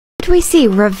Could we see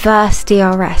reverse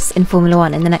DRS in Formula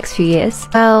 1 in the next few years?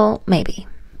 Well, maybe.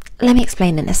 Let me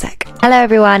explain in a sec. Hello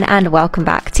everyone and welcome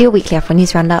back to your weekly F1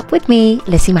 News Roundup with me,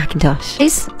 Lissy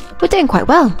McIntosh. We're doing quite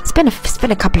well. It's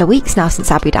been a couple of weeks now since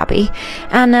Abu Dhabi,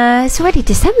 and it's already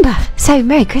December. So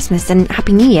Merry Christmas and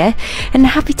Happy New Year, and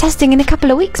happy testing in a couple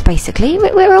of weeks. Basically,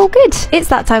 we're all good. It's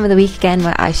that time of the week again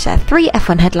where I share 3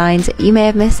 F1 headlines you may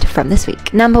have missed from this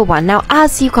week. Number 1. Now,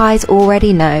 as you guys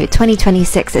already know,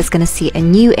 2026 is going to see a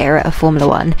new era of Formula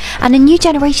 1 and a new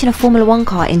generation of Formula 1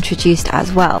 car introduced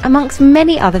as well. Amongst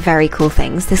many other very cool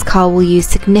things, this car will use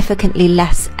significantly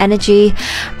less energy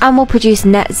and will produce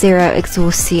net zero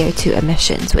exhaust CO2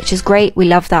 emissions, which is great. We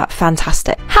love that.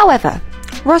 Fantastic. However,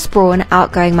 Ross Brawn,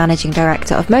 outgoing managing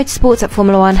director of motorsports at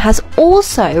Formula 1, has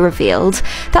also revealed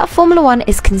that Formula 1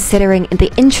 is considering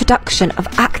the introduction of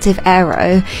active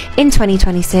aero in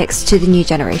 2026 to the new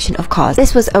generation of cars.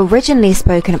 This was originally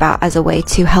spoken about as a way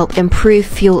to help improve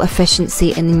fuel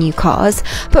efficiency in the new cars,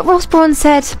 but Ross Brawn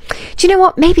said, do you know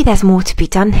what, maybe there's more to be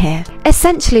done here.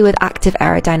 Essentially, with active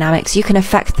aerodynamics, you can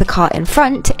affect the car in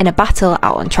front in a battle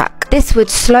out on track. This would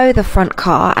slow the front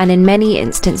car and in many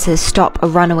instances stop a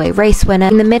runaway race winner.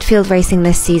 In the midfield, racing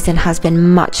this season has been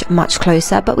much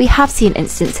closer, but we have seen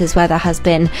instances where there has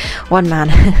been one man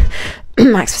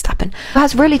Max Verstappen, who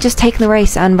has really just taken the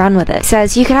race and run with it.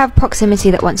 Says you can have proximity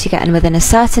that once you get in within a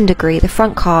certain degree, the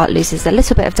front car loses a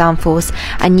little bit of downforce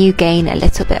and you gain a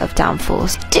little bit of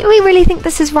downforce. Do we really think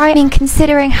this is right? I mean,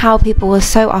 considering how people were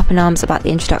so up in arms about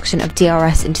the introduction of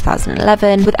DRS in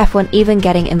 2011, with F1 even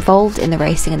getting involved in the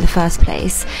racing in the first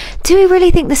place, do we really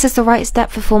think this is the right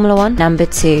step for Formula 1? Number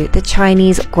 2, the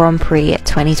Chinese Grand Prix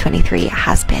 2023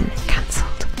 has been cancelled.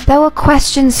 There were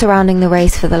questions surrounding the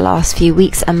race for the last few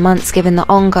weeks and months given the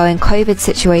ongoing COVID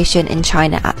situation in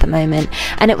China at the moment,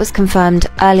 and it was confirmed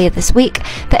earlier this week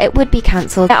that it would be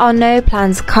cancelled. There are no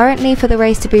plans currently for the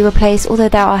race to be replaced, although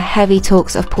there are heavy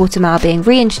talks of Portimao being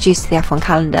reintroduced to the F1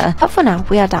 calendar, but for now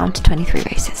we are down to 23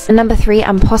 races. And number 3,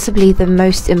 and possibly the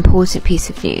most important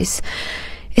piece of news,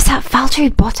 is that Valtteri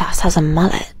Bottas has a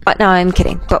mullet. But no, I'm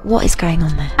kidding. But what is going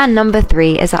on there? And number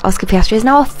 3 is that Oscar Piastri is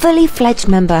now a fully fledged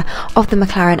member of the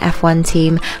McLaren F1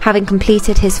 team, having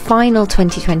completed his final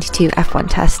 2022 F1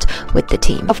 test with the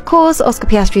team. Of course, Oscar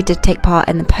Piastri did take part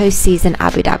in the post-season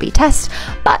Abu Dhabi test,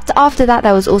 but after that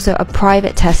there was also a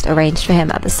private test arranged for him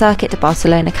at the Circuit de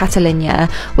Barcelona Catalunya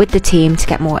with the team to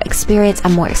get more experience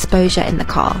and more exposure in the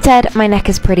car. Said, my neck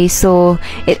is pretty sore.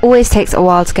 It always takes a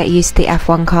while to get used to the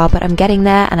F1 car, but I'm getting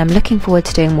there and I'm looking forward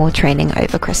to doing more training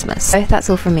over Christmas. So that's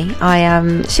all from me.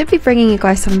 I should be bringing you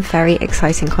guys some very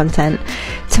exciting content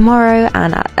tomorrow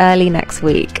and early next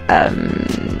week.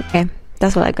 Okay,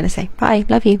 that's what I'm gonna say. Bye,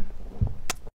 love you.